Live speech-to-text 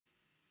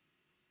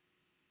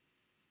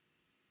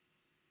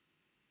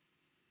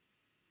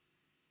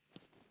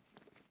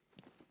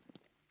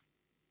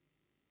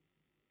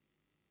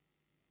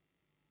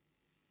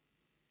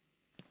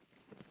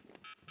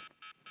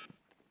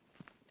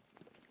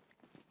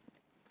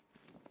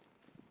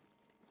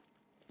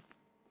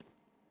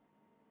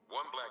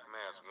black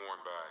mask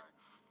worn by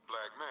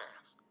Black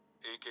Mask,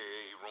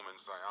 aka Roman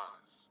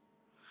Sionis.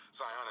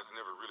 Sionis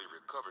never really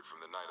recovered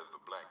from the night of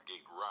the Black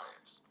Gate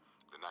riots,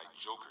 the night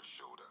Joker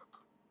showed up.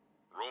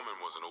 Roman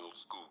was an old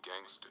school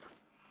gangster.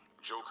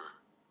 Joker,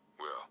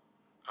 well,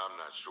 I'm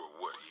not sure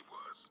what he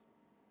was.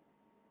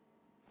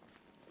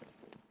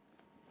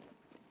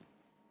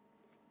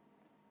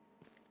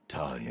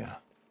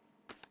 Talia.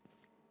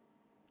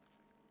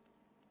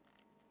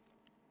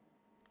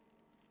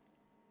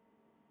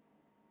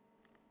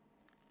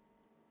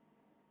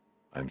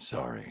 I'm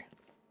sorry.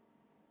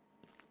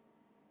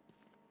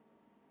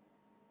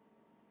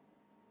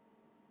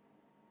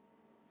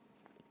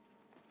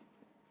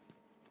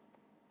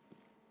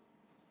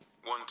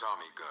 One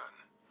Tommy gun,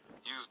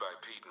 used by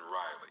Peyton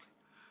Riley,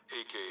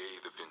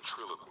 aka the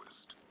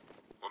ventriloquist.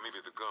 Or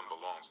maybe the gun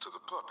belongs to the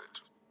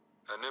puppet.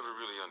 I never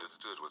really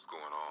understood what's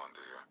going on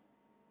there.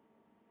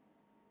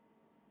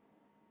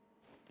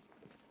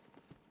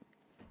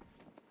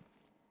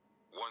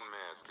 One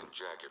mask and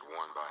jacket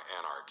worn by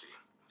Anarchy,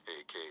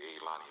 aka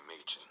Lonnie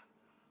Machin.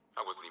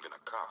 I wasn't even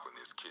a cop when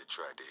this kid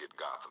tried to hit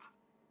Gotham.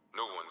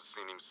 No one's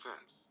seen him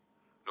since.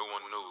 No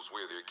one knows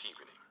where they're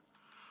keeping him.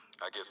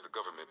 I guess the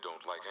government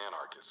don't like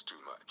anarchists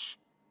too much.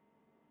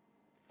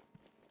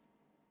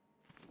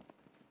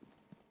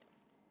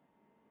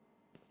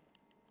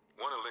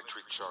 One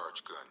electric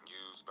charge gun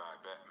used by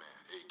Batman,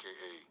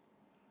 aka...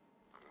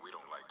 we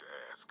don't like to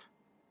ask.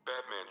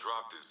 Batman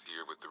dropped this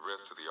here with the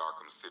rest of the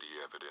Arkham City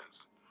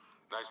evidence.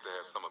 Nice to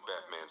have some of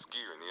Batman's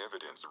gear in the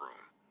evidence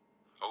room.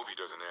 I hope he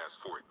doesn't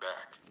ask for it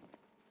back.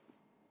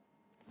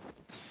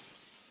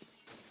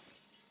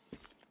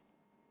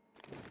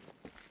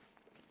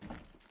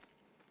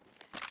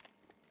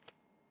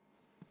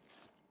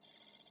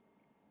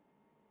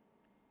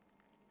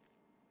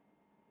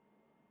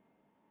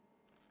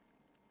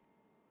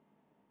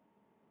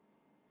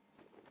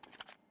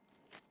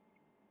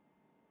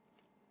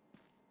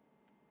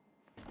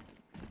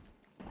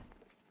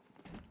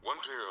 One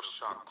pair of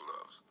shock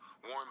gloves,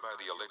 worn by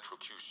the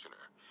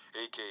electrocutioner,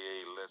 aka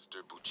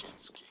Lester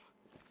Buczynski.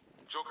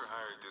 Joker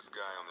hired this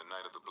guy on the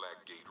night of the Black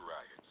Gate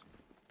riots,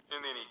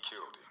 and then he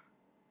killed him.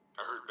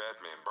 I heard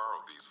Batman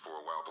borrowed these for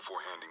a while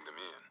before handing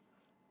them in.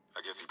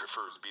 I guess he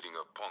prefers beating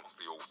up punks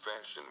the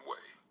old-fashioned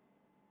way.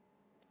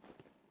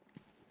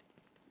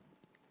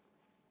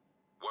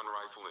 One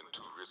rifle and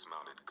two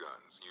wrist-mounted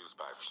guns used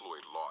by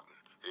Floyd Lawton,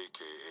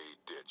 aka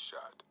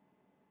Deadshot.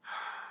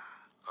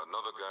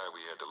 Another guy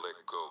we had to let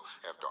go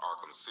after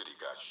Arkham City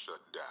got shut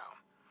down.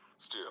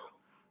 Still,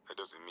 that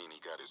doesn't mean he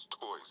got his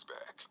toys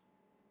back.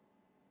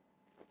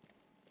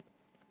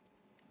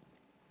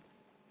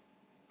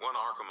 One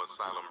Arkham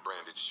Asylum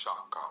branded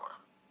shock collar,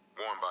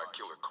 worn by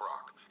Killer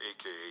Croc,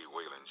 aka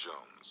Waylon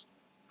Jones.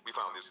 We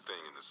found this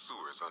thing in the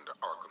sewers under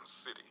Arkham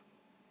City.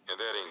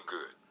 And that ain't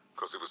good,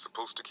 because it was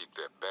supposed to keep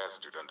that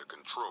bastard under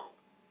control.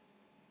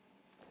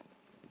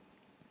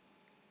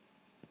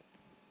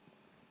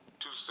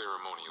 Two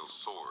ceremonial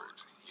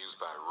swords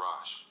used by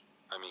Ra's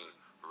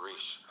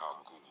al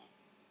Ghul.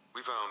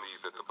 We found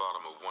these at the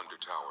bottom of Wonder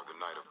Tower the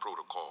night of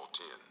Protocol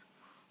 10.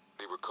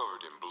 They were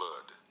covered in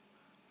blood.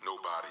 No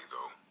body,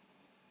 though.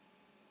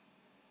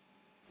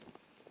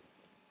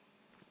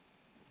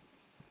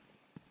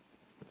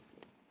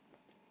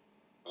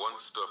 One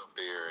stuffed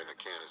bear and a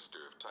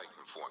canister of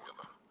Titan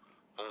formula,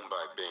 owned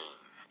by Bane,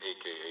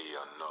 aka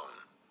Unknown.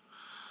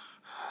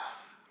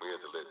 We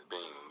had to let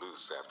Bane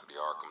loose after the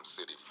Arkham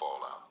City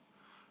fallout.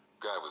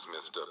 Guy was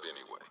messed up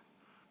anyway.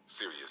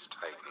 Serious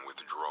Titan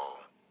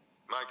withdrawal.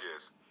 My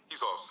guess,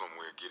 he's off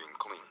somewhere getting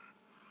clean.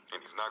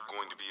 And he's not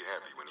going to be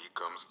happy when he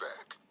comes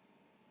back.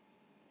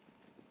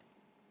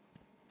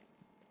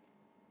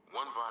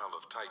 One vial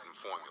of Titan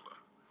formula.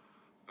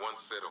 One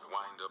set of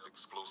wind-up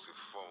explosive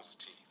false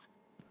teeth.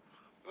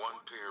 One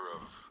pair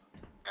of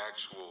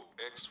actual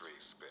X-ray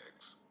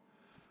specs.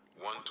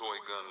 One toy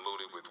gun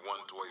loaded with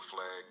one toy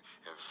flag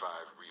and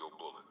 5 real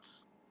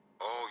bullets.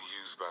 All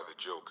used by the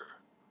Joker.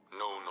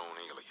 No known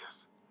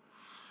alias.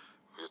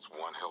 It's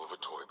one hell of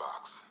a toy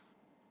box.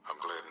 I'm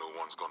glad no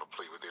one's gonna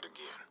play with it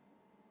again.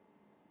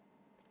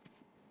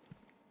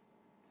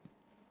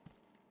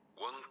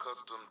 One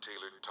custom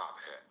tailored top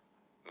hat,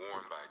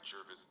 worn by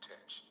Jervis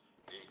Tetch,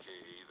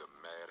 aka the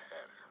Mad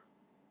Hatter.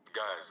 The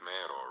guy's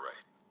mad, all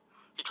right.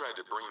 He tried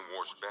to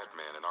brainwash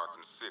Batman in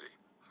Arkham City.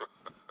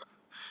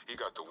 He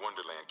got the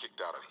Wonderland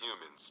kicked out of him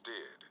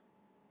instead.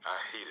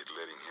 I hated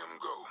letting him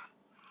go.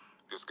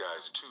 This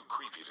guy's too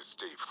creepy to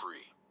stay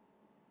free.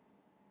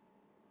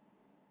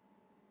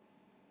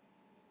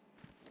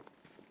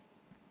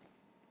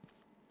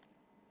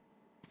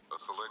 A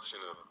selection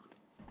of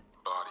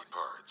body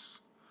parts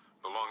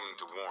belonging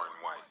to Warren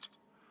White,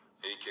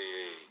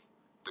 aka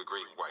the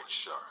Great White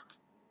Shark.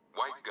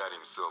 White got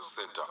himself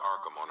sent to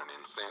Arkham on an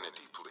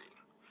insanity plea.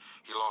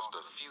 He lost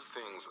a few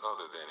things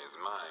other than his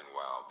mind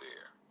while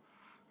there.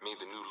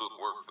 Made the new look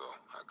work though,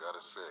 I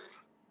gotta say.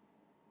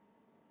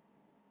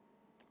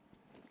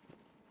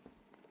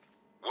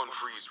 One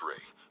freeze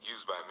ray,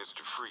 used by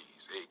Mr.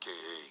 Freeze,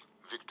 aka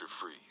Victor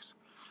Freeze.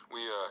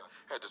 We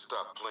had to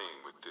stop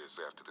playing with this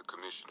after the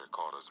commissioner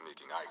caught us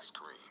making ice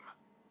cream.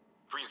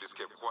 Freeze has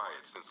kept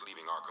quiet since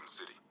leaving Arkham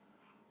City.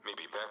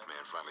 Maybe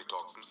Batman finally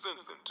talked some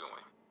sense into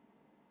him.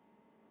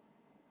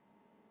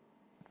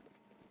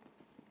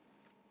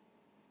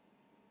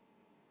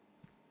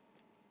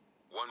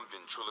 One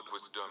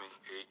ventriloquist dummy,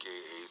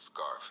 aka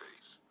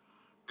Scarface.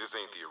 This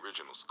ain't the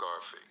original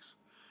Scarface.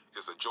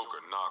 It's a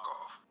Joker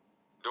knockoff.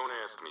 Don't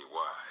ask me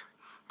why,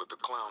 but the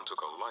clown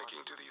took a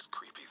liking to these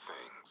creepy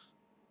things.